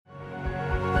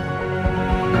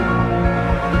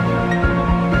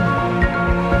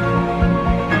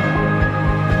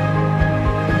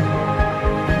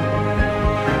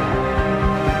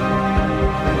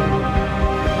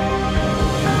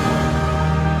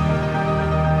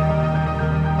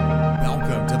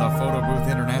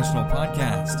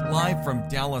from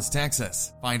Dallas,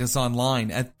 Texas. Find us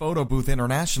online at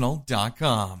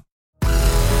photoboothinternational.com.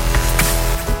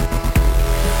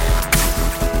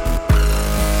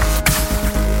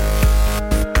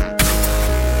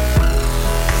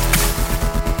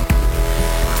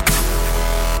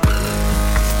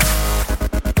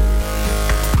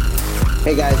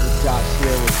 Hey guys, it's Josh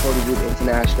here with Photo Booth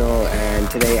International, and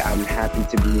today I'm happy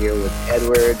to be here with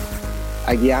Edward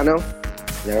Aguiano.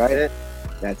 Is that right?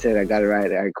 That's it. I got it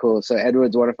right. All right, cool. So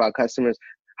Edward's one of our customers.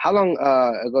 How long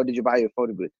ago did you buy your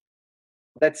photo booth?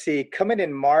 Let's see. Coming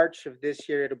in March of this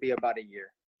year, it'll be about a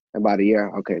year. About a year.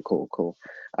 Okay, cool.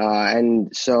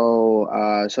 And so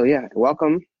yeah,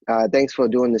 welcome. Thanks for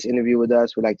doing this interview with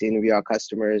us. We like to interview our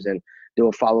customers and do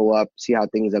a follow-up, see how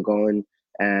things are going.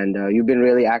 And you've been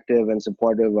really active and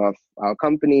supportive of our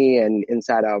company and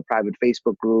inside our private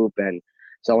Facebook group. And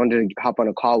so I wanted to hop on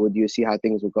a call with you, see how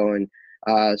things were going.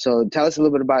 So tell us a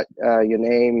little bit about your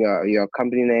name, your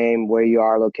company name, where you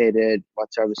are located,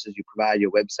 what services you provide, your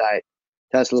website.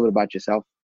 Tell us a little bit about yourself.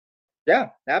 Yeah,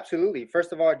 absolutely.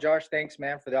 First of all, Josh, thanks,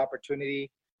 man, for the opportunity.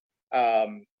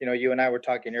 You and I were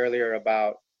talking earlier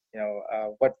about,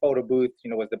 what photo booth,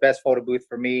 was the best photo booth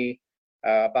for me.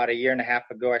 About a year and a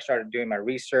half ago, I started doing my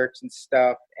research and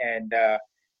stuff. And,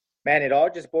 man, it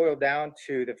all just boiled down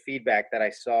to the feedback that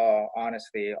I saw,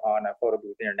 honestly, on Photo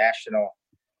Booth International.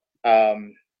 I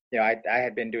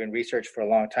had been doing research for a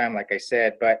long time, like I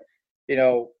said, but,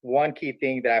 one key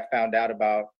thing that I found out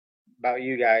about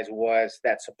you guys was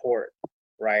that support,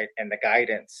 right? And the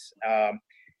guidance.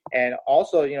 And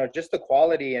also, just the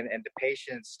quality and the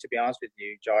patience, to be honest with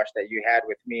you, Josh, that you had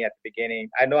with me at the beginning.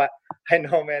 I know,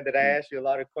 man, that I asked you a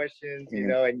lot of questions, and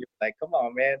you're like, come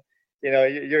on, man,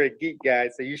 you're a geek guy,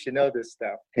 so you should know this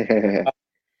stuff.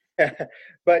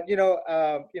 But,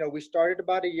 we started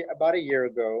about a year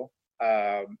ago.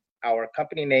 Our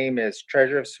company name is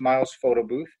Treasure of Smiles Photo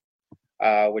Booth,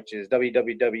 which is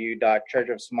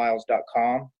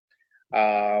www.treasureofsmiles.com.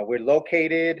 We're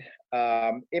located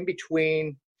in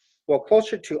between,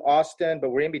 closer to Austin,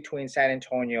 but we're in between San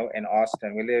Antonio and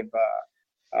Austin. We live,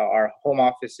 our home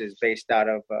office is based out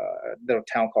of a little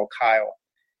town called Kyle.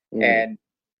 And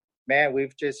man,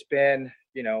 we've just been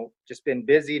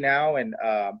busy now and,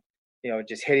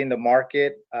 just hitting the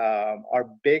market. Our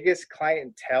biggest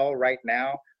clientele right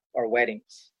now are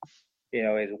weddings,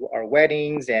 our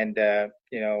weddings. And,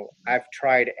 I've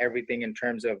tried everything in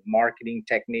terms of marketing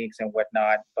techniques and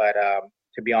whatnot, but,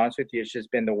 to be honest with you, it's just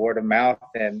been the word of mouth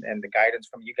and the guidance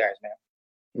from you guys, man.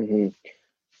 Mm-hmm.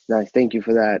 Nice. Thank you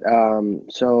for that.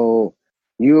 So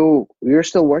you're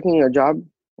still working a job,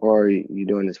 or are you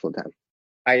doing this full time?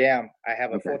 I am. I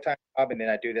have a full-time job, and then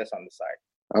I do this on the side.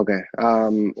 Okay.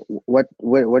 What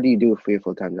do you do for your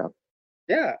full-time job?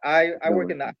 Yeah, I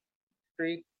work in the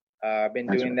industry. I've been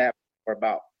doing that for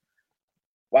about,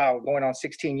 going on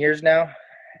 16 years now.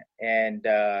 And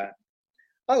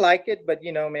I like it, but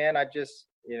man, I just,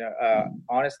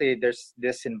 honestly, this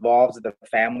involves the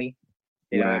family,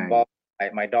 involves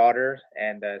my daughter.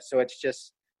 And so it's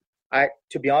just,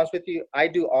 to be honest with you, I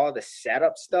do all the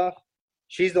setup stuff.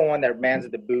 She's the one that mans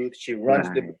the booth. She runs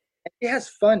the booth. She has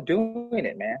fun doing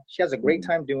it, man. She has a great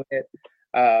time doing it.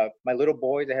 My little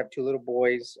boys, I have two little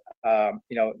boys,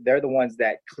 they're the ones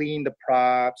that clean the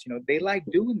props. They like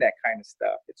doing that kind of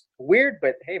stuff. It's weird,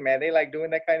 but hey, man, they like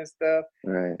doing that kind of stuff.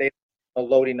 Right. They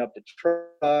loading up the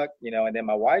truck, and then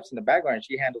my wife's in the background.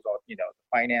 She handles all, the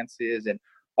finances and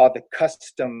all the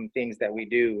custom things that we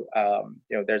do.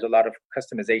 There's a lot of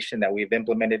customization that we've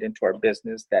implemented into our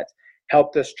business that's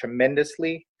helped us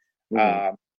tremendously.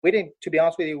 To be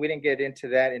honest with you, we didn't get into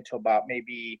that until about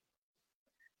maybe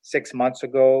 6 months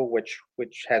ago, which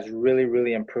has really,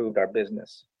 really improved our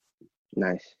business.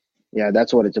 Nice. Yeah,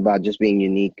 that's what it's about, just being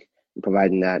unique and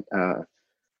providing that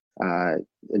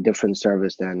a different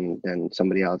service than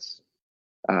somebody else,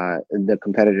 the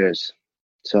competitors.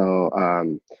 So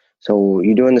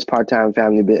you're doing this part-time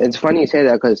family business. It's funny you say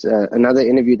that, because another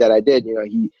interview that I did,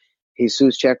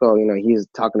 Jesus Checo, he's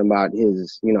talking about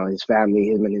his family,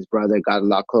 him and his brother got a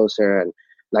lot closer, and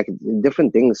like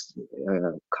different things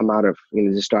come out of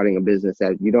just starting a business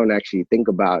that you don't actually think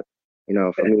about.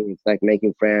 For me, it's like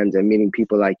making friends and meeting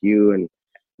people like you, and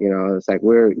it's like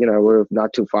we're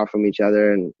not too far from each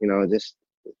other, and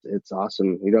it's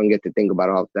awesome. You don't get to think about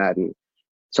all of that, and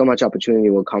so much opportunity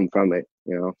will come from it.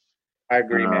 I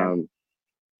agree, man.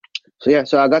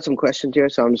 So I got some questions here,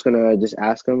 so I'm just gonna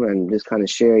ask them and just kind of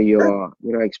share your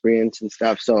experience and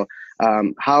stuff. So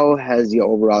how has your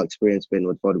overall experience been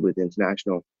with Photo Booth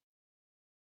International?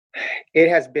 It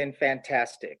has been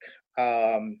fantastic.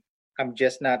 I'm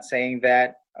just not saying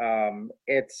that.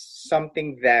 It's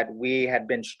something that we had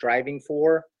been striving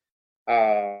for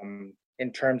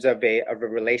in terms of a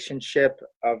relationship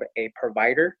of a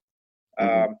provider,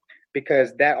 Mm-hmm.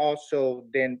 because that also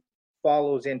then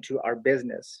follows into our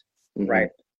business, Mm-hmm. right?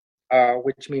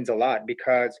 Which means a lot,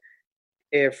 because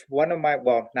if one of my,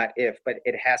 well, not if, but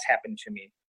it has happened to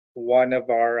me. One of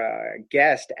our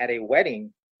guests at a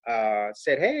wedding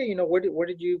said, "Hey, where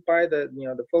did you buy the,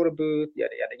 the photo booth,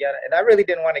 yada yada yada." And I really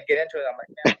didn't want to get into it. I'm like,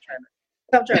 man,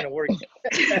 I'm trying to work.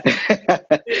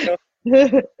 you know,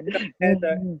 and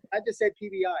I just said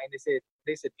PBI, and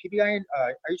they said PBI.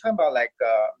 Are you talking about like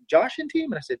Josh and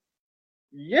team? And I said,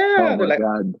 Oh yeah. They're my like,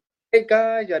 God. hey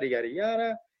guys, yada yada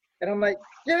yada. And I'm like,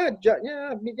 yeah,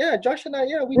 Josh and I,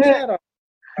 yeah, we chat on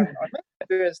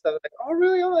Messenger and stuff. Like, oh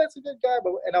really? Oh, that's a good guy.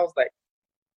 But and I was like,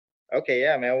 okay,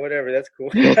 yeah, man, whatever, that's cool.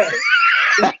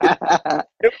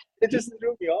 It just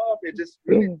threw me off. It just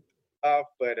really threw me off.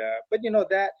 But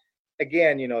that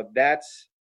again, that's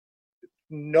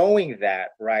knowing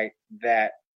that, right?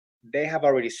 That they have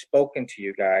already spoken to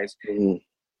you guys Mhm.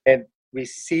 and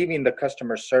receiving the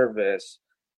customer service,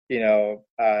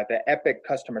 the epic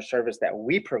customer service that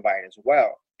we provide as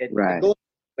well. It Right. goes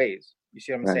ways. You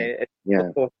see what I'm Right. saying? Yeah.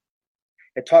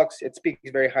 It speaks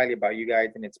very highly about you guys,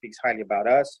 and it speaks highly about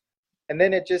us. And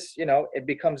then it just, it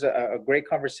becomes a great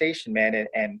conversation, man.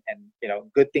 And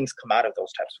good things come out of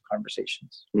those types of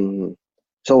conversations. Mm-hmm.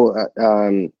 So,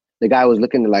 the guy was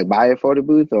looking to like buy a photo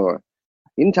booth, or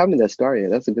you didn't tell me that story.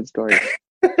 That's a good story.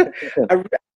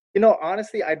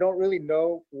 Honestly, I don't really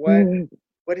know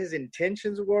what his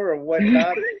intentions were or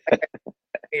whatnot. I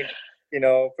mean,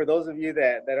 for those of you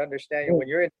that understand, when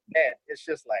you're in the net, it's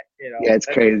just like, Yeah, it's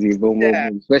crazy. Boom, boom, yeah,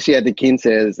 boom. Especially at the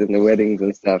quinces and the weddings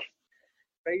and stuff.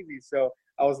 crazy. So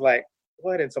I was like,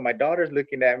 what? And so my daughter's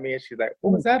looking at me and she's like,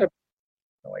 what was that about?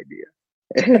 No idea.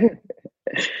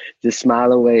 Just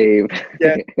smile and wave.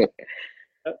 Yeah.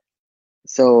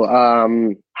 So,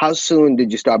 how soon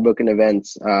did you start booking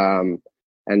events,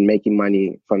 and making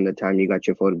money from the time you got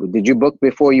your photo booth? Did you book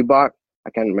before you bought? I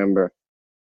can't remember.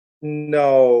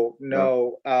 No,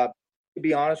 No. no. To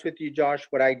be honest with you, Josh,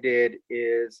 what I did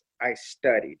is I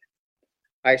studied.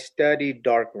 I studied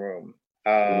darkroom,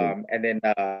 Mm-hmm. and then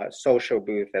social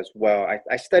booth as well.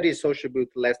 I studied social booth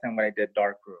less than when I did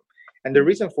darkroom. And the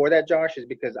reason for that, Josh, is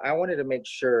because I wanted to make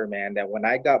sure, man, that when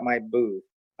I got my booth,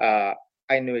 uh,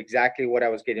 I knew exactly what I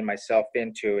was getting myself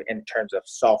into in terms of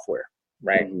software,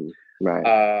 right? Mm-hmm.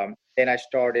 Right. Then I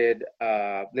started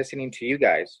listening to you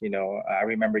guys. I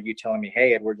remember you telling me,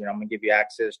 "Hey, Edward, I'm going to give you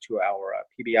access to our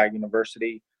PBI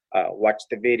University. Watch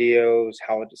the videos,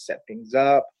 how to set things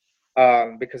up."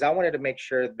 Because I wanted to make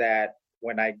sure that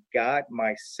when I got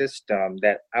my system,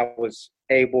 that I was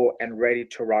able and ready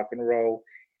to rock and roll.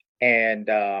 And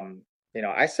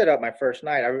I set up my first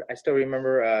night. I still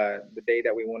remember the day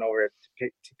that we went over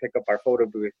to pick up our photo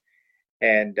booth.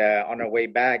 And on our way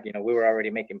back, we were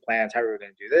already making plans. How are we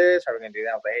going to do this? How are we going to do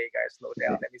that? I was like, hey guys, slow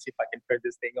down. Let me see if I can turn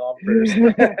this thing on first.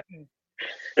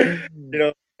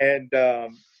 And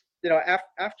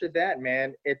after that,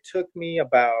 man, it took me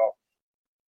about,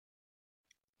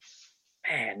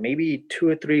 man, maybe 2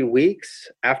 or 3 weeks.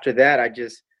 After that, I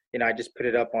just put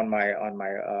it up on my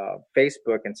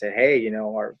Facebook and said, hey,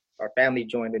 our family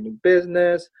joined a new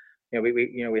business.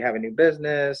 We have a new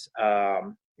business.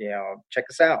 Check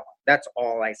us out. That's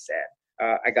all I said.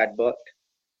 I got booked.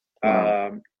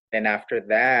 Wow. And after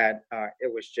that,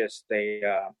 it was just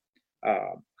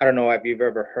I don't know if you've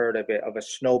ever heard of it, of a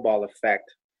snowball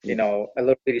effect. A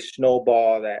little bitty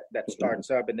snowball that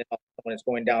starts up, and then when it's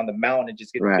going down the mountain, it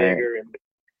just gets Right. bigger, and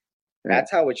Right.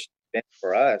 that's how it's been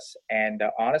for us. And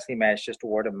honestly, man, it's just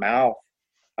word of mouth,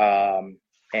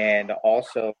 and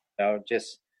also,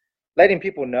 just letting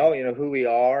people know, who we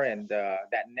are, and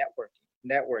that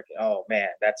networking. Oh man,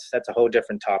 that's a whole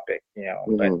different topic, But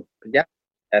Mm-hmm. yeah,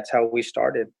 that's how we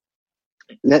started.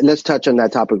 Let's touch on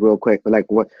that topic real quick. Like,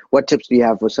 what tips do you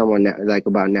have for someone like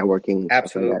about networking and stuff like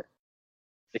Absolutely.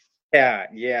 that?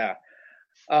 Yeah.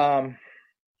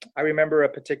 I remember a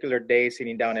particular day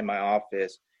sitting down in my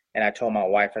office, and I told my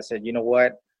wife, I said, you know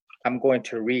what? I'm going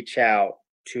to reach out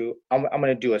I'm going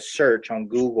to do a search on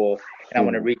Google, and I'm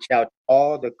going to reach out to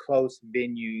all the close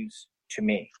venues to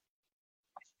me.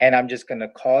 And I'm just going to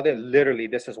call them. Literally,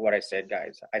 this is what I said,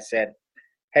 guys. I said,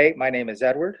 hey, my name is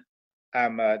Edward.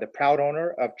 I'm the proud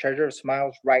owner of Treasure of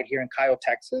Smiles right here in Kyle,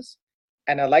 Texas.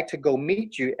 And I'd like to go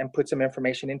meet you and put some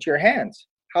information into your hands.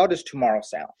 How does tomorrow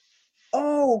sound?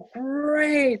 Oh,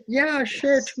 great. Yeah,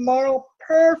 sure. Tomorrow.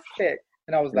 Perfect.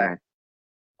 And I was like, Right.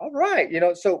 all right.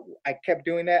 So I kept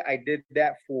doing that. I did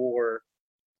that for,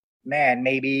 man,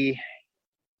 maybe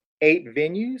 8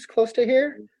 venues close to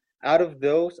here. Out of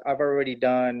those, I've already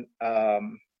done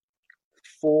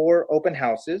 4 open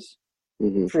houses.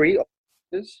 free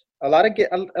offices. A lot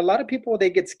of people, they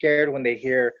get scared when they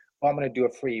hear, "Oh, I'm going to do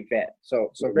a free event."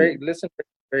 So listen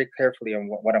very carefully on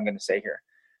what I'm going to say here.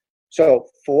 So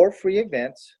 4 free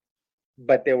events,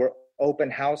 but there were open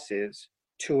houses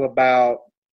to about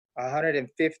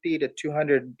 150 to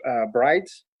 200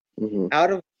 brides.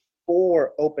 Out of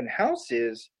 4 open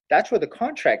houses, that's where the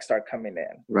contracts start coming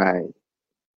in. Right.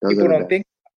 Those People are the don't best. think,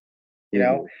 you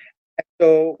know. And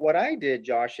so what I did,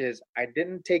 Josh, is I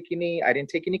didn't take any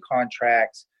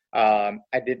contracts. I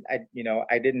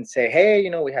didn't say, hey,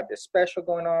 we have this special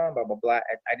going on, blah blah blah.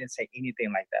 I didn't say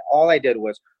anything like that. All I did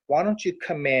was, why don't you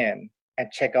come in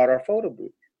and check out our photo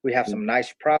booth? We have some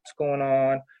nice props going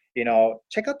on.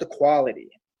 Check out the quality.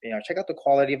 Check out the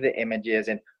quality of the images.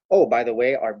 And oh, by the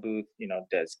way, our booth,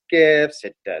 does gifts,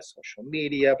 it does social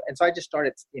media. And so I just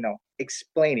started,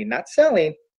 explaining, not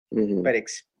selling, but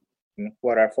explaining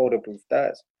what our photo booth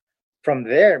does. From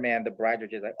there, man, the brides are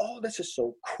just like, oh, this is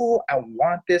so cool. I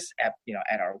want this at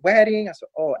our wedding. I said,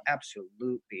 oh,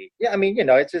 absolutely. Yeah, I mean,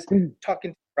 it's just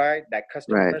talking to the bride, that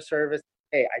customer service.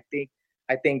 Hey,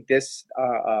 I think this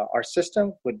our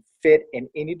system would fit in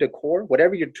any decor,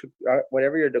 whatever your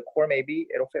decor may be,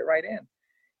 it'll fit right in.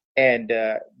 And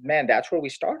man, that's where we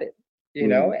started,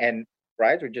 and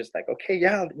brides were just like, okay,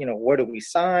 yeah, where do we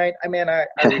sign? I mean, I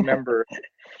remember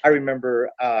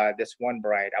this one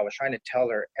bride, I was trying to tell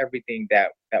her everything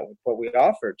that what we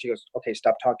offered. She goes, okay,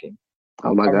 stop talking.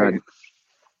 Oh my God.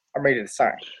 I'm ready to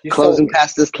sign. Closing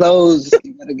past this close.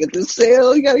 You gotta get the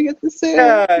sale.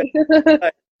 Yeah.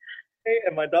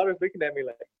 And my daughter's looking at me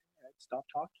like, stop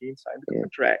talking, sign the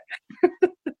contract.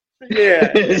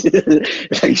 Yeah.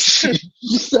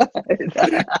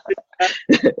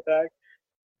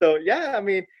 So yeah, I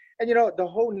mean, and the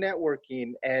whole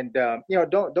networking, and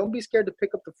don't be scared to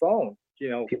pick up the phone.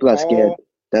 People are scared.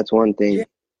 That's one thing. Yeah.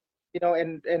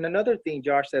 And another thing,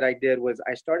 Josh, that I did was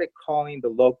I started calling the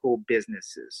local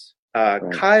businesses.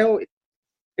 Kyle,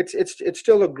 it's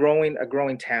still a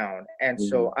growing town, and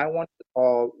so I wanted to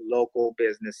call local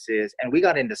businesses, and we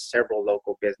got into several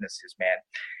local businesses, man.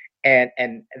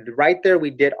 And right there,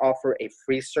 we did offer a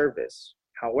free service.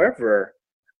 However,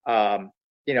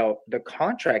 the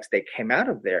contracts that came out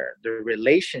of there, the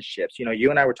relationships, you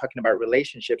and I were talking about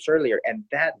relationships earlier, and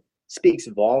that speaks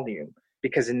volume,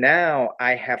 because now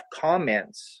I have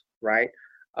comments, right?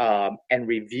 And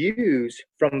reviews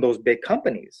from those big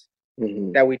companies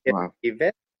that we did the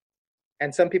event.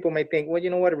 And some people may think, well,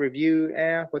 you know what, a review,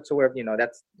 whatsoever,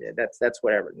 that's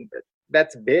whatever. But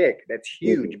that's big, that's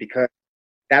huge, because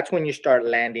that's when you start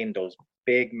landing those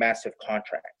big, massive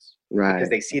contracts, right? Because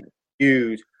they see the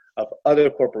views of other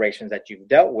corporations that you've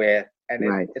dealt with,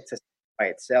 and it's a by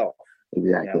itself.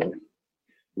 Exactly.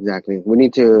 Exactly. We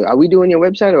need to. Are we doing your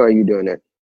website, or are you doing it?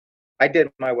 I did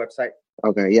my website.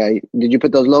 Okay. Yeah. Did you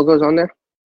put those logos on there?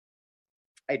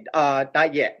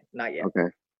 Not yet. Okay.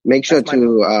 Make sure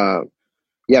to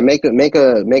make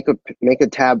a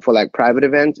tab for like private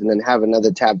events, and then have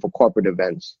another tab for corporate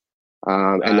events,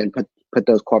 and then put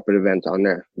those corporate events on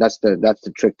there. That's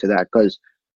the trick to that, because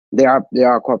there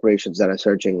are corporations that are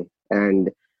searching, and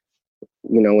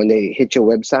when they hit your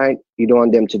website, you don't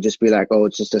want them to just be like, oh,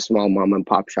 it's just a small mom and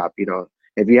pop shop.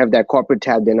 If you have that corporate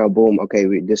tab, then boom, okay,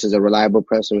 this is a reliable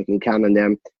person, we can count on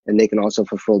them, and they can also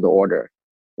fulfill the order.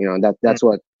 That's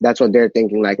what they're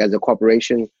thinking. Like, as a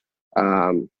corporation,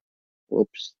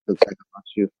 looks like I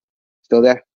lost you. Still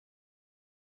there?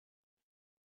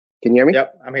 Can you hear me?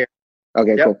 Yep, I'm here.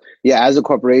 Okay, cool. Yeah, as a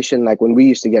corporation, like when we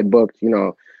used to get booked,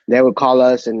 they would call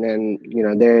us, and then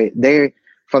they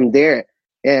from there,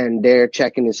 and they're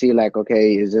checking to see like,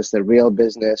 okay, is this a real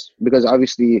business? Because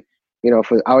obviously,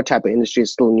 for our type of industry,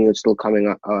 it's still new, it's still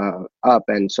coming up,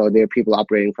 and so there are people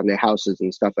operating from their houses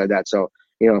and stuff like that. So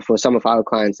for some of our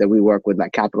clients that we work with,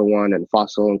 like Capital One and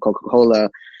Fossil and Coca-Cola,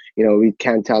 we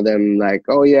can't tell them like,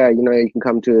 oh yeah, you can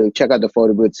come to check out the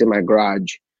photo booths in my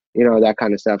garage, that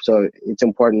kind of stuff. So it's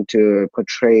important to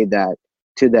portray that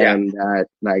to them, that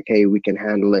like, hey, we can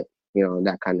handle it,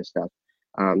 that kind of stuff.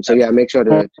 So yeah, make sure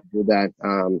to do that,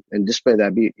 and display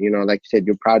that, like you said,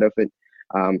 you're proud of it.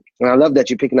 And I love that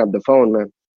you're picking up the phone,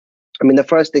 man. I mean, the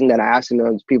first thing that I ask,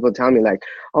 is people tell me like,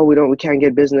 oh, we can't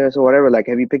get business or whatever. Like,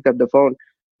 have you picked up the phone?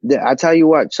 I tell you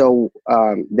what. So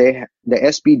the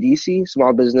SBDC,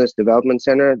 Small Business Development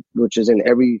Center, which is in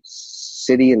every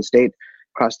city and state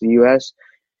across the U.S.,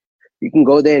 you can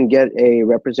go there and get a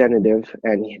representative,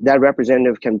 and that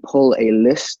representative can pull a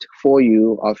list for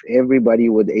you of everybody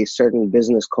with a certain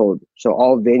business code. So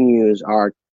all venues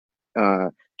are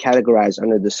categorized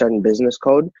under the certain business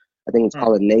code. I think it's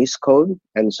called a NACE code.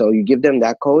 And so you give them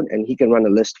that code, and he can run a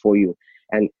list for you.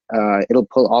 and it'll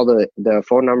pull all the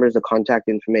phone numbers, the contact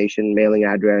information, mailing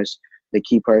address, the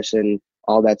key person,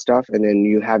 all that stuff, and then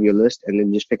you have your list, and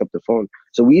then just pick up the phone.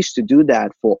 So we used to do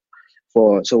that for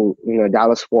so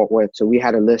Dallas Fort Worth. So we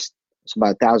had a list. It's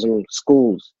about 1,000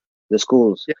 schools, the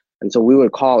schools, Yeah. and so we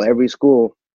would call every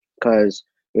school because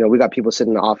we got people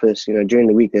sitting in the office. During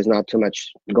the week there's not too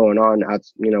much going on out.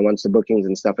 Once the bookings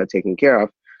and stuff are taken care of.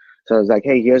 So I was like,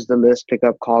 hey, here's the list. Pick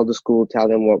up, call the school, tell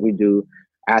them what we do,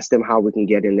 ask them how we can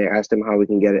get in there, ask them how we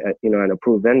can get an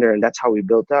approved vendor, and that's how we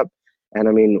built up. And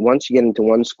I mean, once you get into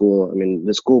one school, I mean,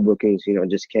 the school bookings,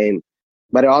 just came.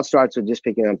 But it all starts with just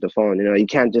picking up the phone. You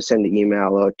can't just send an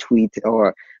email or tweet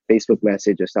or Facebook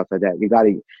message or stuff like that.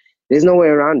 There's no way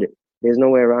around it. There's no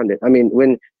way around it. I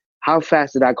mean, how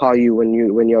fast did I call you when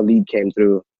your lead came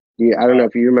through? I don't know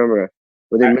if you remember.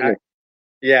 Within minutes.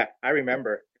 Yeah, I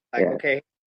remember. Like, Yeah. okay,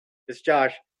 it's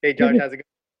Josh. Hey, Josh, how's it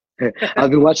going? I've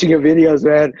been watching your videos,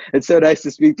 man. It's so nice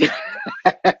to speak to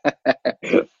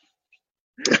you.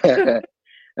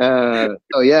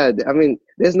 So yeah, I mean,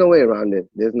 there's no way around it.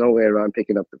 There's no way around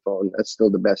picking up the phone. That's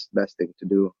still the best thing to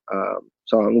do.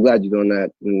 So I'm glad you're doing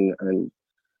that, and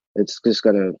it's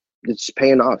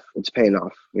paying off. It's paying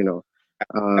off.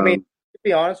 I mean, to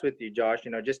be honest with you, Josh,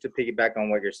 just to piggyback on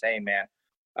what you're saying, man,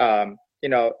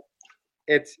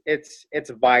 it's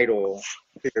vital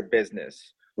to your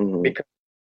business because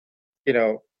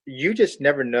you just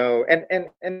never know.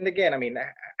 And again, I mean,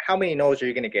 how many no's are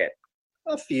you going to get?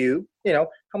 A few. How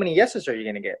many yeses are you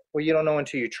going to get? Well, you don't know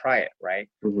until you try it, right?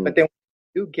 But then when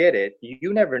you get it,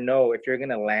 you never know if you're going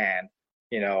to land,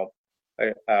 a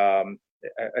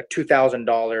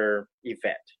 $2,000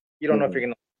 event. You don't know if you're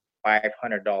going to $500,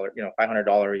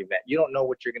 $500 event. You don't know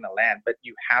what you're going to land, but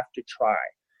you have to try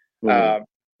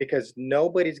because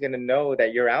nobody's going to know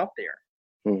that you're out there.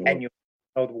 And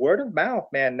the word of mouth,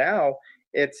 man. Now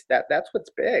that's what's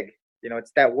big.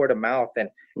 It's that word of mouth and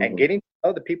getting to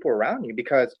know the people around you.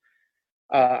 Because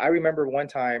I remember one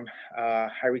time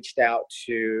I reached out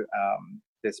to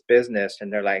this business,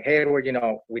 and they're like, "Hey, Edward,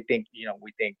 we think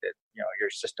that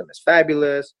your system is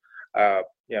fabulous.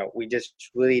 We just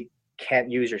really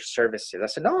can't use your services." I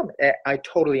said, "No, I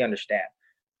totally understand."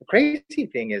 The crazy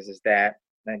thing is that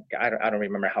I don't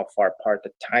remember how far apart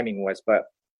the timing was, but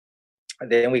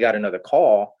then we got another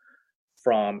call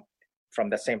from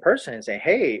the same person and say,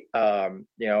 "Hey,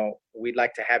 we'd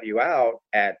like to have you out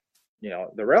at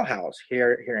the Rail House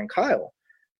here in Kyle."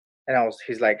 And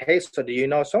he's like, "Hey, so do you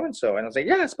know so and so?" And I was like,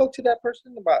 "Yeah, I spoke to that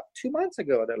person about 2 months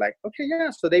ago." They're like, "Okay,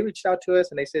 yeah." So they reached out to us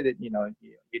and they said that you'd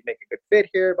make a good fit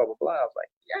here, blah blah blah. I was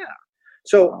like, "Yeah."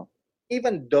 So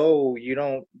even though you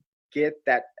don't get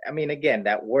that, I mean, again,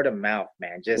 that word of mouth,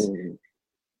 man, just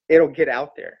it'll get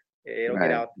out there. It'll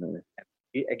get out there.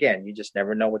 Again, you just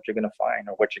never know what you're gonna find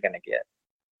or what you're gonna get.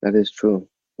 That is true.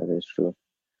 That is true.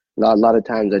 A lot of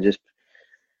times I just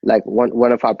like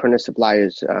one of our printer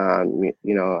suppliers, and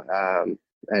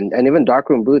even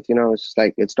darkroom booth, it's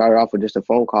like it started off with just a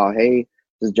phone call. "Hey,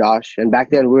 this is Josh." And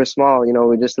back then we were small,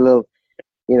 we're just a little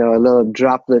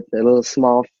droplet, a little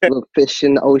small little fish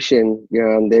in the ocean,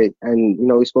 and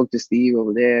we spoke to Steve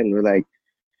over there, and we're like,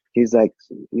 he's like,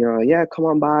 "Yeah, come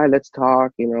on by, let's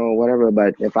talk, whatever."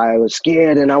 But if I was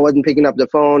scared and I wasn't picking up the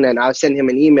phone and I send him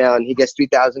an email and he gets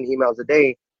 3,000 emails a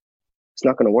day, it's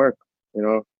not going to work,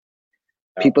 No.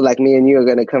 People like me and you are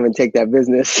going to come and take that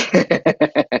business.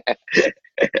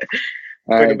 All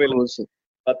right, cool.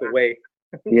 Up the way.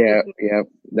 yeah,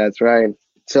 that's right.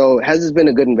 So has this been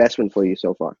a good investment for you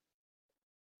so far?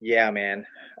 Yeah, man.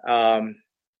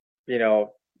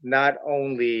 Not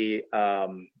only a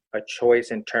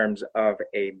choice in terms of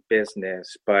a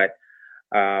business, but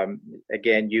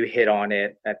again, you hit on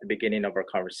it at the beginning of our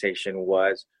conversation,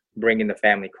 was bringing the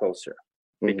family closer.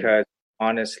 Because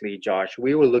honestly, Josh,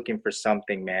 we were looking for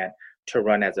something, man, to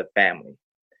run as a family.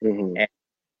 And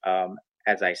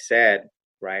as I said,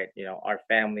 right, our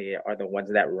family are the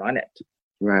ones that run it.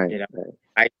 Right.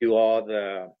 I do all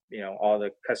the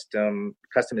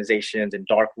customizations and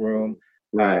dark room.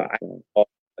 Right. I do all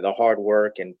the hard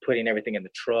work and putting everything in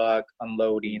the truck,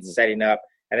 unloading, setting up.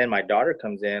 And then my daughter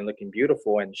comes in looking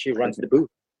beautiful and she runs the booth.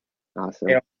 Awesome.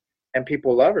 And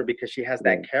people love her because she has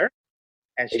that character.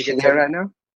 And Is she there right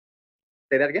now?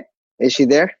 Say that again? Is she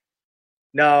there?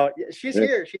 No, she's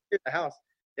here. She's here in the house.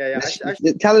 Yeah.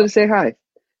 Tell her to say hi.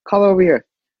 Call her over here.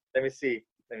 Let me see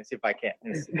if I can.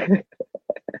 Let me see.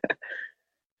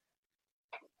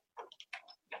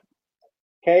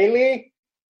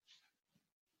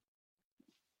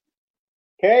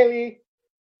 Kaylee,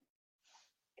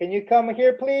 can you come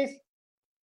here, please?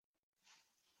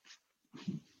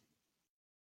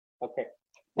 Okay.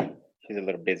 She's a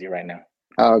little busy right now.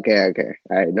 Oh, okay. All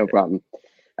right, no problem.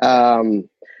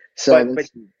 So But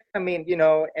I mean, you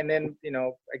know, and then, you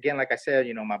know, again, like I said,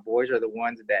 you know, my boys are the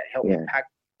ones that help me yeah. pack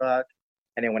the truck.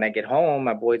 And then when I get home,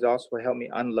 my boys also help me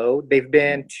unload. They've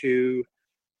been to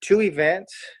 2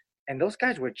 events, and those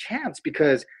guys were champs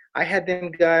because I had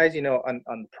them guys, you know,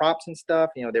 on props and stuff.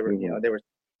 You know, Hmm. they were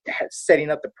setting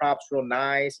up the props real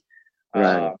nice.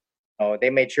 Right. Oh, they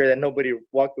made sure that nobody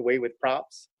walked away with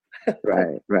props.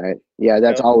 Right. Right. Yeah, You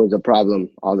that's know? always a problem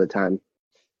all the time.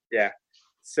 Yeah.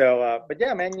 So, but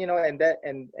yeah, man, you know, and that,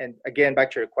 and again, back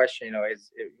to your question, you know,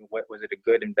 what was it a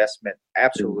good investment? Mm-hmm.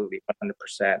 Absolutely,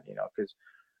 100%. You know, because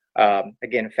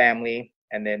again, family,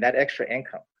 and then that extra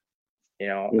income. You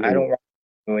know, I Mm-hmm. don't want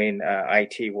to be doing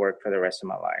IT work for the rest of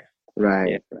my life. You know,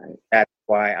 Right. Right. that's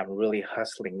why I'm really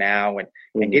hustling now and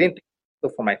Mm-hmm. getting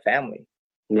things for my family.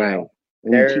 You Right. know,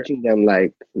 And you're their teaching them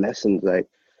like lessons, like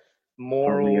from a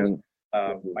morals. young,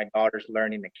 mhm, My daughter's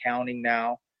learning accounting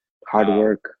now. hard Um,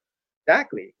 work.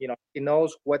 exactly. You know, she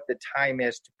knows what the time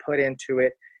is to put into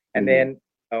it, and Mm-hmm. then,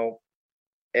 you know,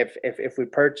 if we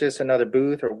purchase another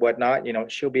booth or whatnot, you know,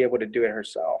 she'll be able to do it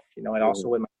herself. You know, and also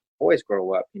Mm-hmm. when my boys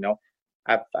grow up, you know,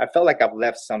 I felt like I've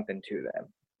left something to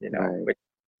them. You know, Right.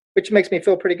 which makes me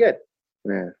feel pretty good.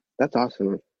 Yeah. That's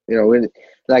awesome. You know, we're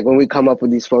like when we come up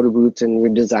with these photo booths and we're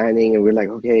designing and we're like,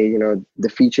 okay, you know, the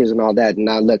features and all that. And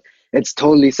now look, it's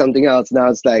totally something else. Now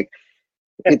it's like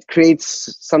it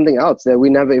creates something else that we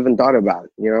never even thought about.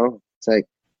 You know, it's like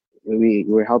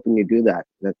we're helping you do that.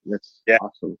 That's Yeah.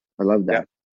 awesome. I love Yeah.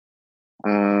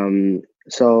 that.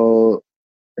 So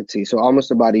let's see. So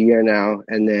almost about a year now,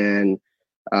 and then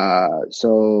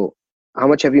so how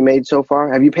much have you made so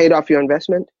far? Have you paid off your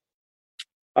investment?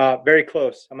 Very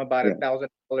close. I'm about Yeah.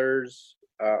 $1,000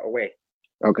 away.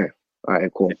 Okay. All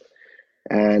right. Cool.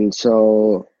 And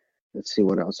so let's see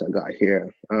what else I got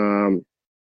here.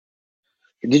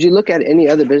 Did you look at any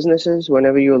other businesses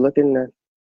whenever you were looking at?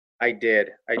 I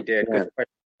did. I did. Yeah. Good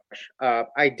question.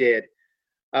 I did.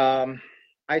 Um,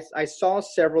 I saw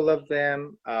several of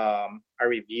them. I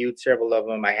reviewed several of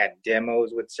them. I had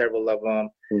demos with several of them.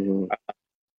 Hmm.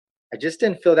 I just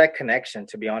didn't feel that connection,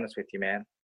 to be honest with you, man.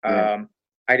 Yeah.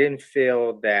 I didn't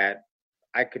feel that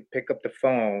I could pick up the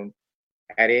phone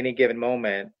at any given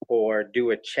moment or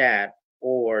do a chat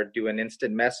or do an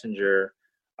instant messenger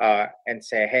and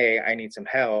say, hey, I need some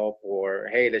help, or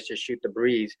hey, let's just shoot the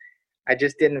breeze. I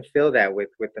just didn't feel that with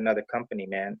another company,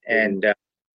 man. Hmm. And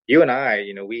you and I,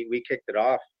 you know, we kicked it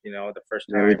off, you know, the first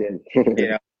Yeah, we time, did. you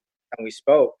know, and we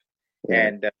spoke, Yeah.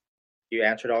 and you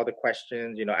answered all the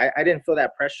questions. You know, I didn't feel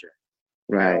that pressure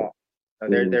at Right. all. So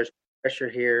Hmm. there's pressure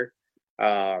here,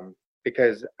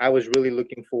 because I was really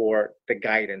looking for the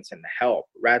guidance and the help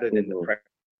rather than the Hmm. pressure.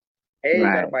 Hey, you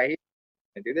got to Right. buy here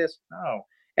and do this. No,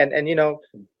 and you know,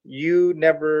 you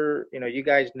never, you know, you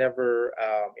guys never,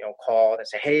 you know, called and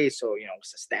say, hey, so you know,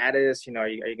 what's the status? You know, are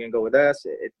you gonna go with us?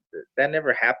 That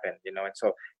never happened, you know, and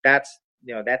so that's,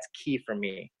 you know, that's key for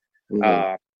me. Hmm.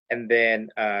 Uh, and then,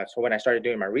 so when I started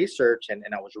doing my research and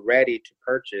I was ready to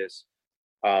purchase,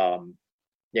 um,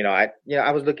 you know,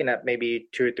 I was looking at maybe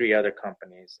 2 or 3 other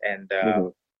companies, and Hmm.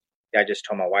 I just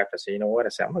told my wife, I said, you know what? I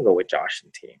said, I'm gonna go with Josh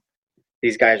and team.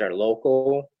 These guys are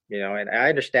local, you know, and I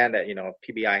understand that, you know,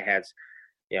 PBI has,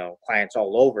 you know, clients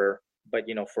all over, but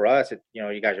you know, for us, you know,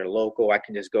 you guys are local. I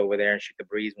can just go over there and shoot the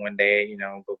breeze one day, you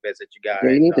know, go visit you Yeah,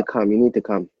 you guys. need to come. You need to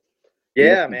come. You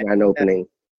missed Yeah, the man. grand Yeah, opening.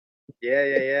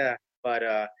 yeah.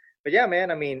 But yeah,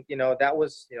 man. I mean, you know, that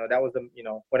was the, you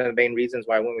know, one of the main reasons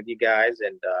why I went with you guys.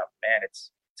 And man,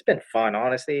 it's been fun,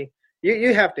 honestly.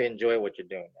 You have to enjoy what you're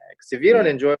doing, man. Because if you don't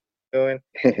Yeah. enjoy what you're doing,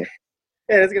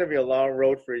 yeah, it's gonna be a long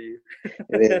road for you.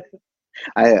 It is.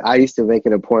 I used to make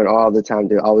it a point all the time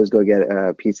to always go get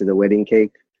a piece of the wedding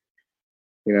cake.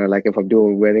 You know, like if I'm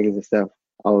doing weddings and stuff,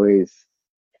 always.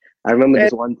 I remember And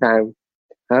this one time,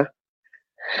 huh?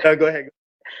 no, go ahead.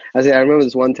 I remember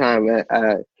this one time,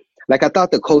 like I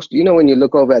thought the coast, you know, when you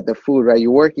look over at the food, right?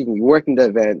 You're working the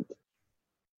event.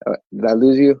 Did I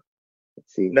lose you?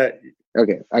 Let's see. No,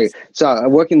 Okay. All right. So I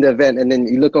work in the event, and then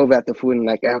you look over at the food and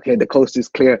like, okay, the coast is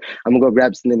clear. I'm gonna go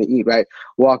grab something to eat, right?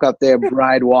 Walk up there,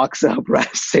 bride walks up right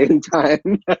at the same time,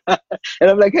 and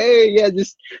I'm like, hey, yeah,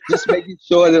 just making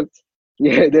sure that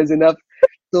yeah, there's enough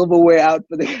silverware out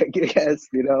for the guests,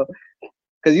 you know,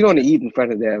 because you don't want to eat in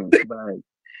front of them,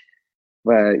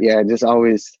 but yeah, just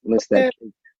always miss that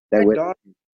man, that my way. daughter,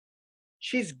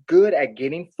 she's good at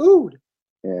getting food.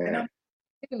 And Yeah. I'm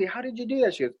really, how did you do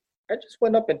that? She goes, I just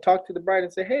went up and talked to the bride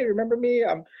and said, hey, remember me?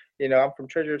 You know, I'm from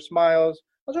Treasure of Smiles.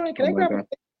 I was wondering, Oh can I my grab a God.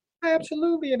 plate?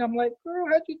 Absolutely. And I'm like, girl,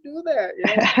 how'd you do that? You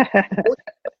know, oh,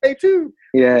 hey, too.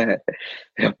 Yeah.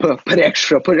 Put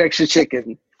extra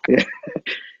chicken. Yeah. Put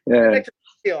Yeah. extra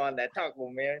meal on that taco,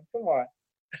 man. Come on.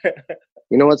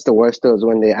 You know what's the worst though is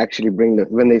when they actually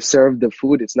when they serve the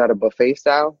food, it's not a buffet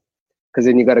style, because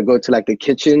then you got to go to like the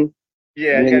kitchen,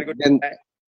 Yeah, and you then gotta go then back.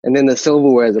 and then the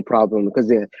silverware is a problem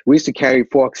because we used to carry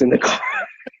forks in the car.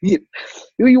 you,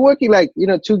 you're working like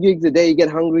 2 gigs a day. You get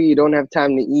hungry, you don't have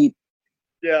time to eat,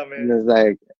 Yeah, and man. it's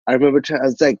like I remember I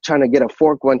was like trying to get a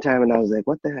fork one time, and I was like,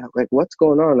 "What the hell? Like, what's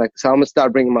going on?" Like, so I'm gonna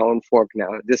start bringing my own fork now,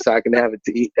 just so I can have it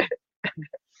to eat.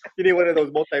 You need one of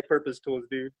those multi-purpose tools,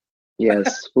 dude.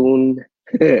 Yes, spoon.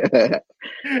 I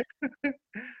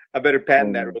better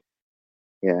patent that. Um,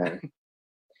 yeah,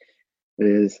 it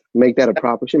is. Make that a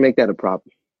prop. We should make that a prop.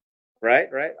 Right,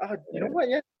 right. Oh, you know Yeah, what?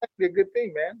 Yeah, that'd be a good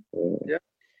thing, man. yeah.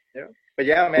 Yeah, yeah. But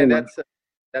yeah, Cool, man, man.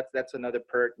 that's another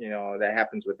perk, that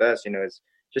happens with us. Is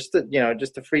just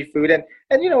the free food, and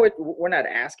we're not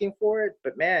asking for it,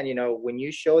 but man, when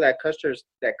you show that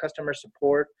customer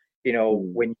support,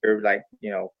 Mm, when you're like,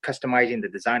 customizing the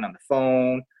design on the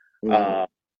phone, mm, uh,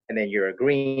 and then you're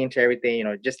agreeing to everything,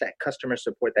 just that customer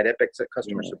support, that epic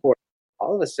customer yeah. support.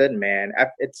 All of a sudden, man,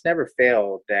 it's never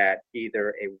failed that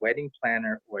either a wedding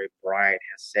planner or a bride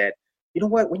has said, you know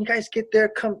what, when you guys get there,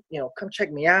 come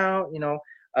check me out, Mm,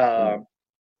 um,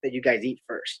 that you guys eat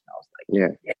first. And I was yeah.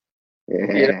 like,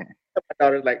 yeah, Yeah. my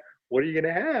daughter's like, what are you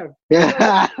gonna have? No,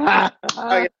 Yeah.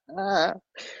 I-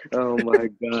 Oh my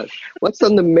God. What's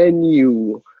on the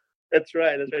menu? that's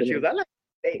right, that's right. She goes, I like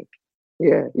steak.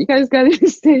 Yeah, you guys got any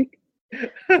steak?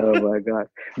 Oh my God.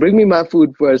 Bring me my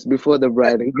food first before the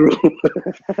bride and groom.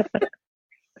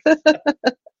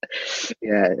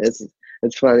 Yeah, it's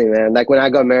funny, man. Like when I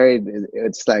got married,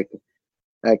 it's like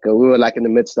we were like in the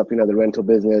midst of the rental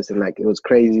business, and like it was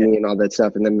crazy Yeah, and all that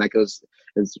stuff, and then like it's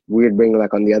weird being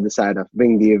like on the other side of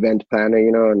being the event planner,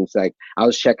 and it's like I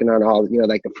was checking on all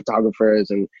like the photographers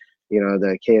and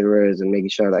the caterers and making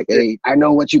sure like, yeah, hey, I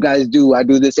know what you guys do. I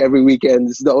do this every weekend.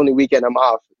 This is the only weekend I'm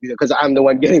off because I'm the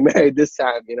one getting married this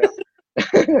time.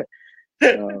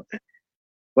 So,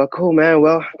 well, cool, man.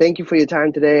 Well, thank you for your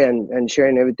time today and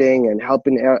sharing everything and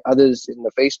helping others in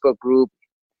the Facebook group.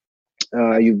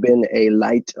 You've been a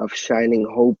light of shining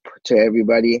hope to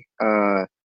everybody.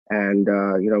 And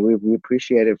we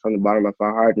appreciate it from the bottom of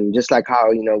our heart. And just like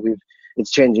how, it's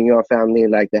changing your family,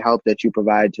 like the help that you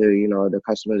provide to, the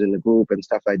customers in the group and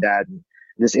stuff like that. And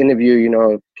this interview,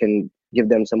 can give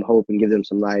them some hope and give them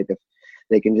some light if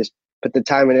they can just put the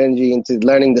time and energy into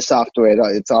learning the software.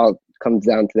 It's all comes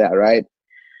down to that, right?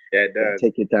 yeah, it does.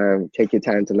 Take your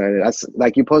time to learn it. That's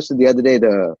like you posted the other day,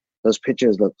 those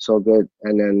pictures look so good,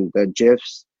 and then the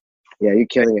gifs, yeah, you're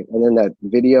killing it. And then that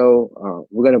video,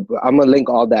 I'm gonna link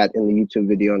all that in the YouTube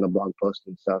video and the blog post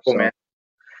and stuff. Cool, man. So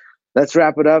let's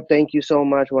wrap it up. Thank you so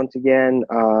much once again.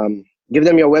 Give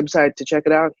them your website to check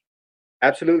it out.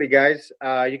 Absolutely, guys.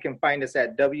 You can find us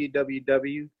at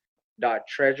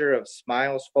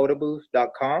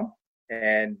www.treasureofsmilesphotoBooth.com,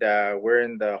 and we're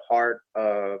in the heart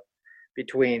of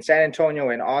between San Antonio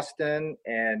and Austin,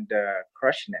 and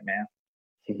crushing it, man.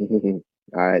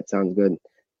 All right, sounds good.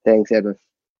 Thanks, Edwin.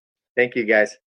 Thank you, guys.